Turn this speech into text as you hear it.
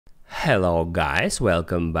Hello guys,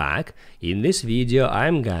 welcome back. In this video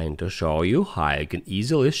I'm going to show you how you can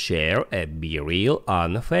easily share a BeReal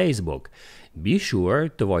on Facebook. Be sure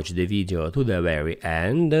to watch the video to the very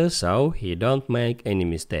end so you don't make any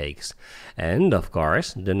mistakes. And of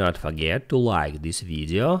course, do not forget to like this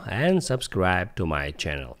video and subscribe to my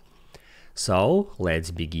channel. So let's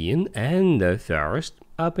begin, and first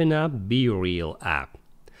open up BeReal app.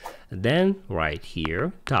 Then right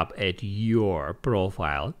here, tap at your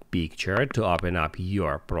profile picture to open up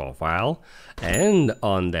your profile, and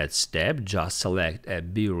on that step just select a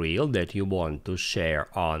BeReal that you want to share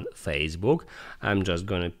on Facebook. I'm just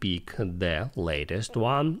gonna pick the latest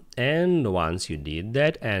one, and once you did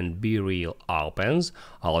that and BeReal opens,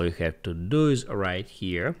 all you have to do is right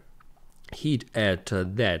here hit at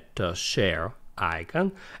that share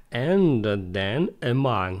icon, and then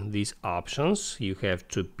among these options you have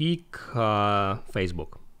to pick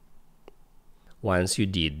Facebook. Once you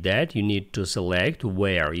did that, you need to select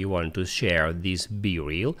where you want to share this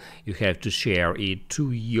BeReal. You have to share it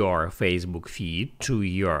to your Facebook feed, to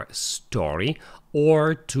your story,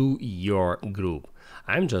 or to your group.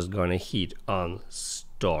 I'm just gonna hit on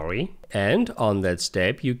story, and on that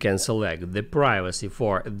step you can select the privacy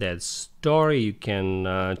for that story. You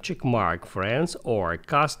can check mark friends or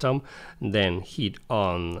custom, then hit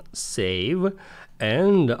on save,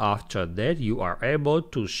 and after that you are able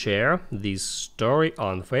to share this story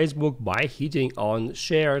on Facebook by hitting on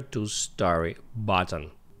share to story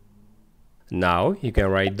button. Now you can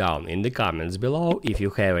write down in the comments below if you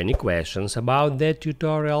have any questions about that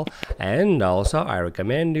tutorial, and also I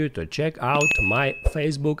recommend you to check out my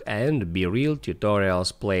Facebook and BeReal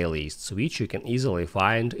tutorials playlists, which you can easily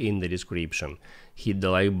find in the description. Hit the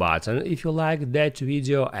like button if you like that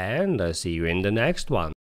video, and see you in the next one.